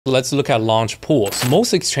Let's look at launch pools.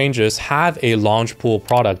 Most exchanges have a launch pool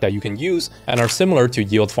product that you can use and are similar to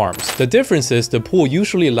yield farms. The difference is the pool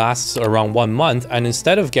usually lasts around 1 month, and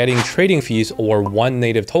instead of getting trading fees or one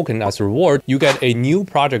native token as a reward, you get a new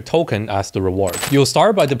project token as the reward. You'll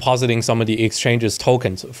start by depositing some of the exchange's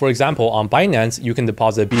tokens. For example, on Binance, you can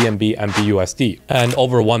deposit BNB and BUSD. And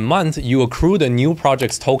over 1 month, you accrue the new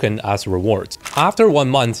project's token as rewards. After 1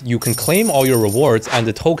 month, you can claim all your rewards and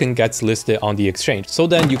the token gets listed on the exchange. So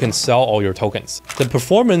then you can sell all your tokens. The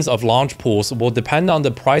performance of launch pools will depend on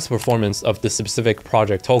the price performance of the specific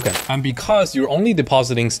project token. And because you're only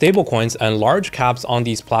depositing stablecoins and large caps on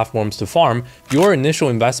these platforms to farm, your initial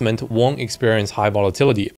investment won't experience high volatility.